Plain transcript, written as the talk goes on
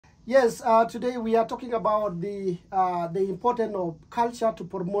Yes, today we are talking about the importance of culture to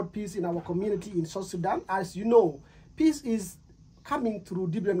promote peace in our community in South Sudan. As you know, peace is coming through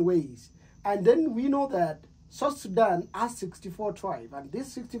different ways. And then we know that South Sudan has 64 tribes, and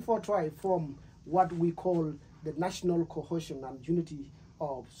these 64 tribes form what we call the national cohesion and unity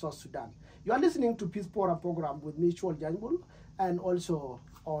of South Sudan. You are listening to Peace Forum program with me, Chol Jangbul, and also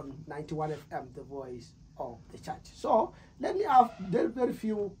on 91 FM, the voice of the church. So let me have very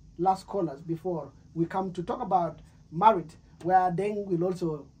few last callers before we come to talk about marriage, where then we'll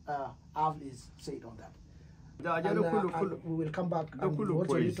also have his say on that. And we will come back and also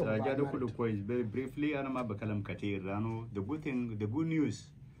talk about marriage. Very briefly, أنا ما بكلم كتير لأنه the good thing, the good news,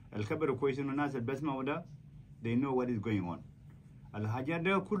 الخبر كويس إنه الناس بسمعوا ده they know what is going on. الحاجات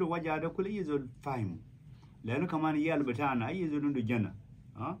ده كله وجه ده كله يزول فاهمه. لأنه كمان يال بتاعنا أي يزول عنده جنة.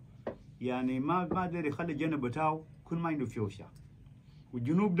 يعني ما أدري يخلي الجنة بتاعه كل ما عنده فيوشة.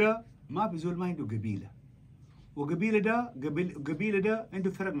 والجنوب ده ما بيزول ما عنده قبيلة. وقبيلة ده قبيلة ده عنده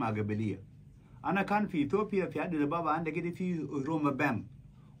فرق مع قبلية. أنا كان في إثيوبيا في عدد البابا عندك كده في روما بانك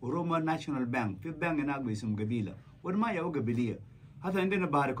وروما ناشونال بانك في بانك هناك باسم قبيلة وده ما يهو قبلية. هذا عندنا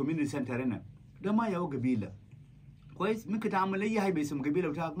بحر كوميونتي سنتر هنا ده ما يهو قبيلة. كويس ممكن تعمل أي حاجة باسم قبيلة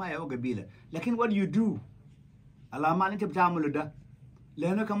وتاعك ما يهو قبيلة. لكن what you do الأعمال أنت بتعمله ده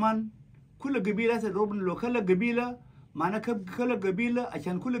لأنه كمان كل قبيلة تضربنا لو كل قبيلة معناه كل قبيلة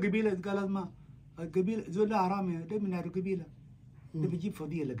عشان كل قبيلة قالت ما قبيلة زول ده حرامي ده من هذه القبيلة ده بيجيب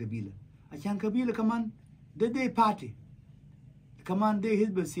فضيلة لقبيلة عشان قبيلة كمان ده بارتي كمان ده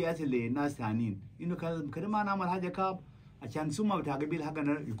حزب السياسي لناس ثانيين إنه كده ما نعمل حاجة كاب عشان سمة بتاع قبيلة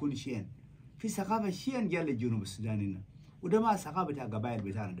حقنا يكون شين في ثقافة شين جال الجنوب السودان هنا وده ما ثقافة بتاع قبائل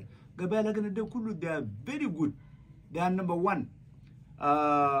بتاعنا ده قبائل حقنا ده كله ده very good ده number one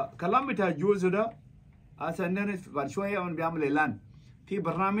كلام بتاع جوزو ده أصلاً بعد شوية من بيعمل إعلان في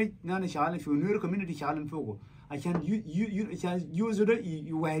برنامج نحن شغالين في نير كوميونتي شغالين فوقه عشان عشان جوزو ده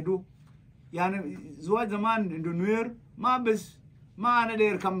يوحدوا يعني زواج زمان عنده نير ما بس ما أنا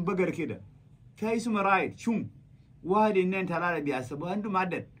داير كم بقر كده في اسمه رايد شوم واحد اثنين ثلاثة بيحسبوا عنده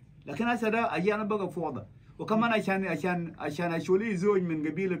عدد لكن هسه ده أجيانا بقى فوضى وكمان عشان أشولي زوج من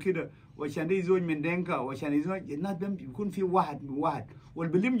قبيلة كده وعشان ده زوج من دينكا وعشان يزوج الناس بيكون في واحد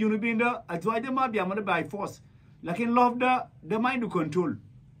والبليم جنوبين ده الزواج ده ما بيعمله باي فورس لكن لوف ده ما عنده كنترول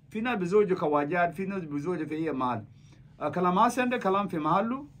في ناس بيزوجوا كواجات في ناس بيزوجوا في أي محل كلام حسن ده كلام في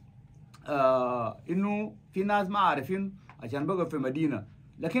محله إنه في ناس ما عارفين عشان بقى في مدينة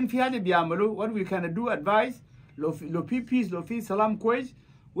لكن في حاجة بيعملوا what we can do advice لو في peace لو في سلام كويس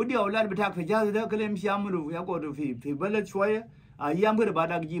ودي أولاد بتاعك في جهاز ده كلهم يعملوا يقعدوا في بلد شوية أيام كده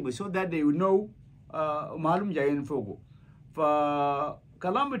بعدك جيبه so that they will know معلوم جايين فوقه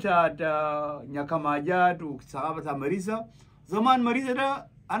فكلام بتاع نكماجات وصحابة مريسة زمان مريسة ده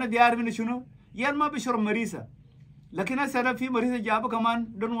أنا بيعرف إنه شنو يال ما بيشرب مريسة لكن هسه في مريسة جابوا كمان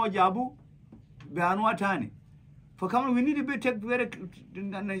دنوا جابوا بأنواع تاني فكمان we need to be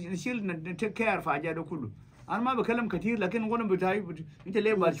take care في حاجات ده كله أنا ما بكلم كتير لكن وانا بتاعي أنت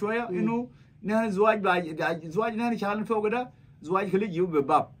ليه بعد شوية إنه نحن زواج نحن شغالين فوق ده زواج كله يجيب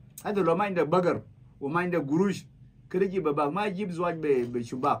بباب هذا لو ما عنده بقر وما عنده قروش كده يجيب بباب ما يجيب زواج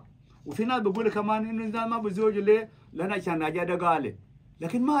بشباك وفي ناس بقول كمان إنه إذا ما بزوج ليه لأن عشان حاجات ده قالي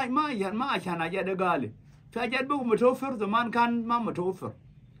لكن ما عشان حاجات ده قالي في حاجات بقوا متوفر زمان كان ما متوفر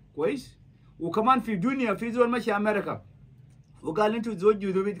كويس وكمان في الدنيا في زول ماشي أمريكا وقال أنتوا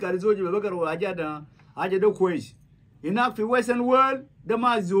تزوجوا ذوبيت قال زوجوا ببقر وحاجات ده كويس هناك في ويسترن وورلد ده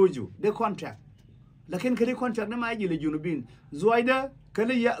ما زوجوا ده كونتراكت لكن كده كونتراكت ده ما يجي للجنوبيين زواج ده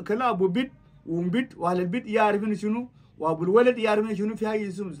كلا أبو بيت وبيت وأهل البيت يعرفون شنو وأبو الولد يعرفون شنو في هاي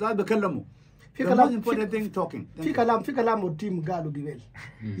يسمى لا بكلموا في كلام التيم قالوا قبل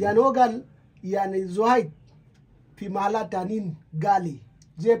يعني هو قال يعني زواج في محلات تانين قالي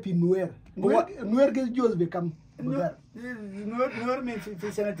زي في نوير قال جوز بكم نور من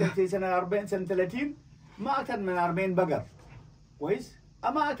في سنة 40 سنة 30 ما أكثر من 40 بقر كويس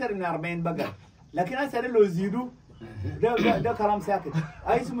أما أكثر من 40 بقر لكن هسه لو زيدوا ده كلام ساكت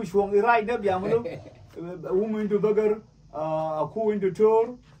أي اسمه شوان إيراي ده بيعملوا أم عنده بقر أكو عنده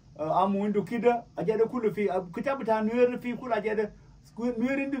تور أمو عنده كده أجاده كله في كتاب بتاع نوير في كل أجاده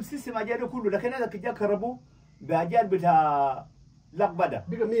نوير عنده سيستم أجاده كله لكن هذا كجا كربو بأجاد بتاع لقبة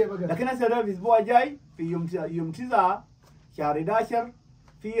لكن هسه ده في الأسبوع الجاي في يوم 9 شهر 11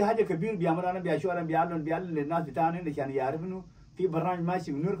 في حاجة كبير بيعملوا أنا بيشوفوا بيعلن للناس بتاعنا عشان يعرفوا في برنامج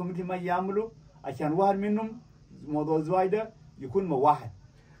ماشي ونور كوميونتي ما يعملوا عشان واحد منهم موضوع الزواج ده يكون واحد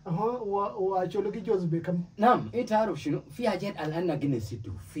وشلوكي جوز بكم نعم انت عارف شنو في حاجات الان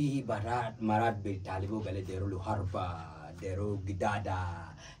جنسيتو في مرات بيطالبوا بلديروا له حرب dero gidada,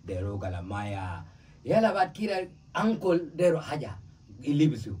 dero galamaya. Yala bat kira uncle dero haja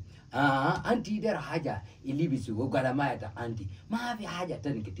ilibisu. Auntie dero haja ilibisu wo galamaya ta auntie. Ma fi haja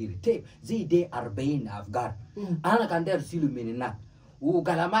tani kitiri. Tape zi de 40 Afghan. Ana kan dero silu minina. Wo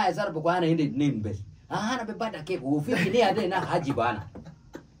galamaya zar bu kwana hindi name bes. Ana be bada ke wo fi ni ade na haji bana.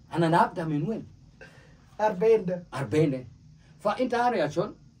 Ana nabda min wen. 40 fa inta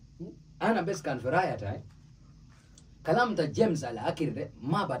reaction ana bes kan firaya tai kalam ta James ala akir de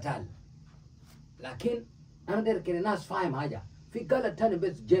ma batal lakin ana der kene nas faim haja fi gala tani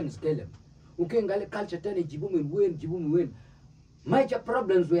bes James kelem uken gale culture tani jibu min wen major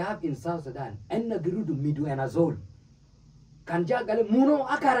problems we have in South Sudan enna girudu midu and azol kan ja gale muno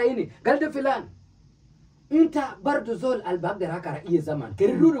akara ini gale de filan inta bardu zol al bagdar akara iya zaman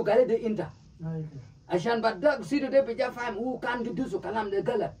girudu gale de inta عشان بدك سيدو ده بيجا فاهم هو كان جدوسو كلام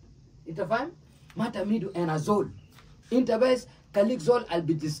ده غلط انت فاهم ما تميدو انا زول انت بس خليك زول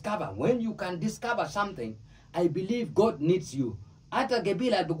اللي بتدiscover when you can discover something I believe God needs you حتى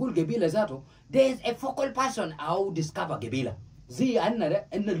قبيله بقول قبيله ذاته there is a focal person او discover قبيله زي عندنا ده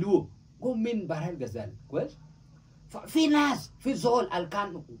ان لو قوم من بحر الغزال كويس في ناس في زول اللي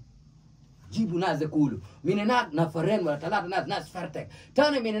كان جيبوا ناس كله من هناك نفرين ولا 3 ناس فرتك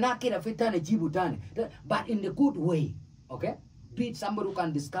تاني من هناك كده في تاني جيبوا تاني but in the good way okay be somebody who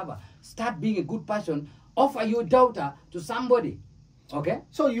can discover start being a good person offer your daughter to somebody okay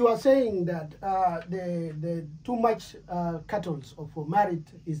so you are saying that the too much cattle for married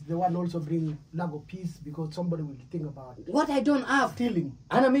is the one also bring lack of peace because somebody will think about what I don't have stealing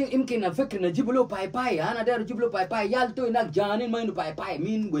أنا مين يمكن أفكر نجيب له باي أنا داير أجيب له باي يالتو هناك جانين ما إنه باي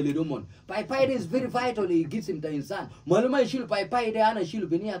مين ولدومون باي is very vital he gives him the إنسان ما يشيل باي ده أنا يشيل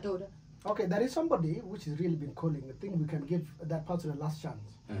بنيه تو ده okay there is somebody which has really been calling I think we can give that person a last chance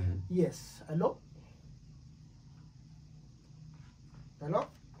yes hello hello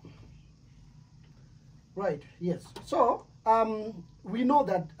right yes so we know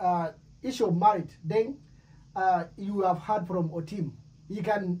that issue of marriage then you have heard from Otim he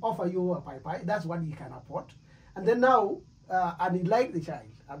can offer you a pai that's what he can afford and then now and he liked the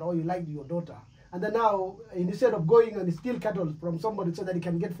child and or you like your daughter and then now instead of going and steal cattle from somebody so that he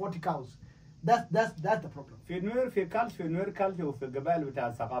can get 40 cows that's the problem في نور كالتي وفي القبائل بتاع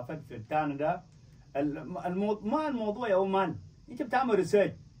الثقافات في التاني ده ما الموضوع يا مان انت بتعمل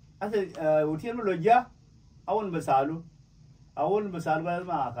ريسيرش هسه وتيم لو جاء اول بسالو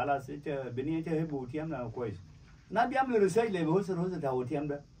ما خلاص انت بنيه انت هي وتيمنا كويس ناس بيعملوا ريسيرش اللي بيوصل تاع وتيم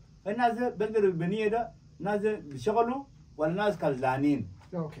ده الناس بقدر البنيه ده ناس بيشغلوا ولا ناس كسلانين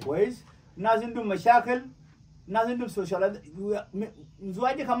كويس ناس عندهم مشاكل ناس عندهم سوشيال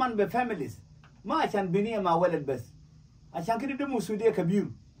زواج كمان بفاميليز ما عشان بنيه مع ولد بس عشان كده ده مسؤوليه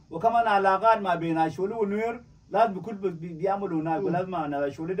كبير وكمان علاقات ما بين شغل ونوير لازم بكل بيعملوا هناك ولازم انا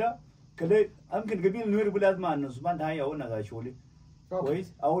شغل ده كله يمكن قبيل نوير لازم النسبان هاي او انا شغلي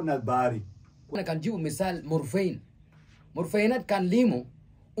كويس او انا باري انا كان جيبوا مثال مرفينات كان ليمو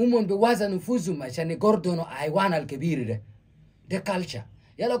بوزن نفوسهم عشان يقردونوا حيوان الكبير ده كالتشر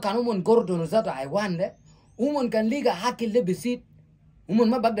يلو كانوا قردونوا ذاته حيوان ده كان ليغا حكي اللي بسيط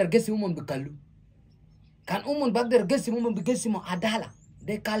ما بقدر قسم بكلو كان بقدر قسم بقسمه عدالة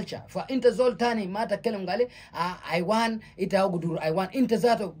ده كالتشر فانت زول تاني ما تكلم قالي حيوان انت اقدر حيوان انت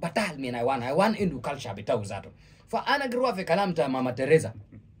ذاته بطال من حيوان عنده كالتشر بتاعه ذاته فانا قروا في كلام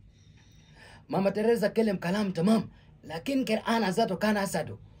ماما تيريزا كلم كلام تمام لكن كان انا ذاته كان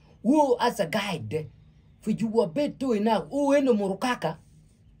اسده هو as a guide في جوا بيته هناك هو انه مركاكا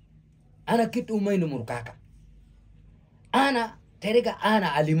انا كنت امين مركاكا انا تريقا انا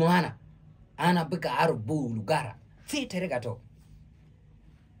علموانا انا بقى عرب بو لغارة في تريقا تو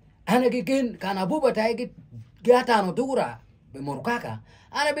انا جيكين كان ابو بتاعي جاتانو دورا بمركاكا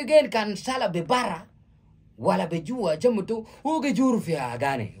انا بيجين كان سالا ببارا ولا بجوا جمتو هو جور فيها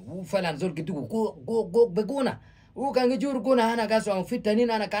غاني وفلان زول كتو جو بقونا هو كان جور كونا انا قاسو في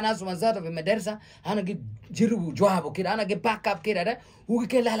التنين انا كان اسمع ذاته في المدرسه انا جربوا جوابه كده انا باك اب كده ده هو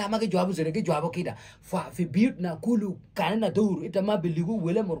كان لا ما جوابه زي جوابه كده ففي بيوتنا كله كاننا دور انت ما بلغوا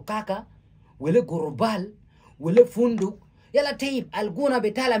ولا مركاكا ولا قربال ولا فندق يلا تيب القونا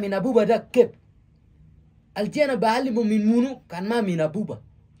بتالا من ابوبا ده كيف الجينا بعلمه من منو كان ما من ابوبا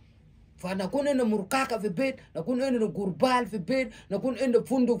فنكون إنه مركاكا في البيت نكون إنه قربال في البيت نكون إنه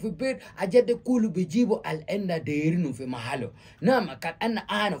فندق في البيت أجد كله بيجيبوا الأنا دايرينه في محله نعم كان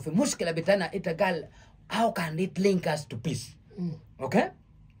أنا في مشكلة بتاعنا إتقال how can it link us to peace okay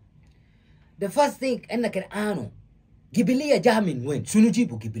the first thing إنك أنا جبلية جا من وين شنو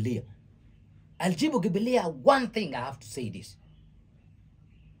جيبوا جبلية الجيبوا جبلية one thing I have to say this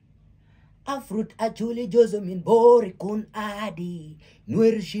Afrut achuli jozo min bori kun adi.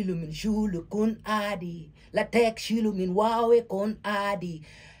 Nuer shilu min shulu kun adi. Latek shilu min wawe kun adi.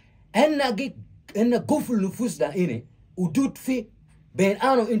 Enna guful nufus da ine. Udut fi. Ben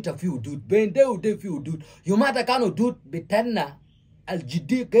ano interview udut. Ben de fi udut. Yumata kan udut bitanna.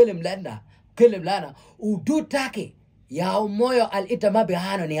 Aljiddi kelim lana. Udut take. Yao moyo al itama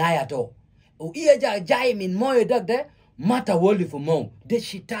behano ni haya to. U iya jai min moyo dagde. Mata woli fu mo. De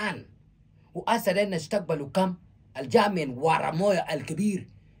shitan. وأسرنا نستقبلوا كم الجامين ورا مويا الكبير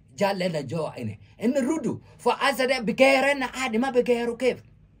جال لنا جو عينه إن الردو فأسرنا بكيرنا عادي ما بكيرو كيف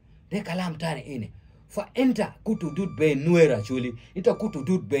ده كلام تاني إنه فأنت كنت دود بين نويرا شولي أنت كنت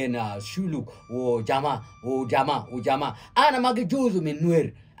دود بين شلوك وجما أنا ما جوز من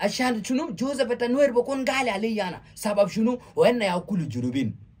نوير عشان شنو جوز بتا نوير بكون قال علي أنا سبب شنو وإن يأكل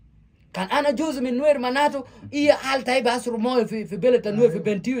جنوبين كان أنا جوز من نوير مناتو إيه حال تايب أسر مويا في بلد نوير في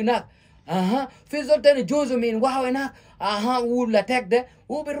بنتيو هناك في زولتين جوزو من واو هناك ولا تك ده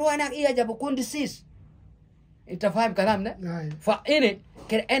وبيروح هناك إيه جابوا كون ديسيس أنت فاهم كلامنا؟ فإني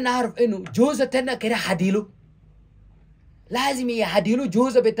كده أنا أعرف إنه جوزة تنا كده حديلو لازم يحديلو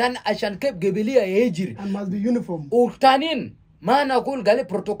جوزة بتاعنا عشان كيف قبلية يجري and must be uniform وتانين ما نقول قال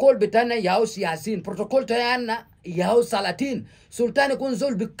بروتوكول بتاعنا ياو سياسيين بروتوكول تاعنا ياو سلاطين سلطان يكون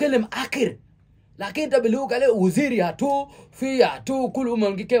زول بكلم آخر لكن تبلو قال وزير يا تو كل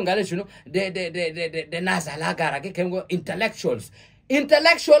أمم كم قال شنو ده ناس على كارك كم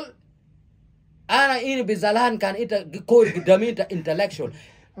intellectual أنا إني بزلان كان إنت كور قدامي إنت intellectual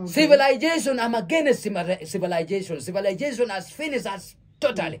civilization I'm against civilization as finished as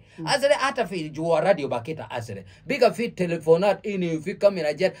totally أزري أتا في جوا راديو باكيتا أزري بيجا في تلفونات إني في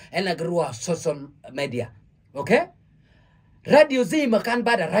كاميرا جت أنا جروا social media أوكي راديو زي ما كان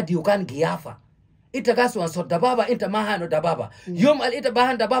بعد راديو كان قيافة إنت قاسوا صوت دبابة إنت ما هانو دبابة يوم إنت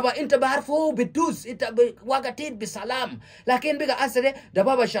بهان دبابة إنت بعرفه بدوس إنت وقتين بسلام لكن بيجا أسره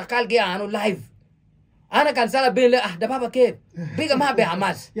دبابة شغال جي عنو لايف أنا كان سأل بين له دبابة كيف بيجا ما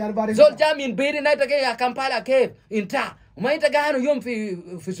بيعماس زول جامين بيري نايتا كي يا كامبالا كيف إنت وما إنت قاعد يوم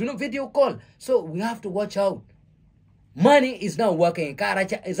في سنو فيديو كول so we have to watch out money is not working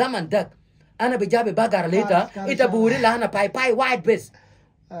كارجا زمان دك أنا بجابي باجر ليتا إنت بوري لهنا باي white base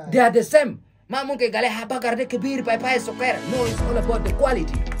they are the same ما ممكن قال لها بقر ده كبير باي سكر no it's all about the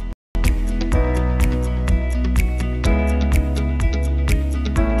quality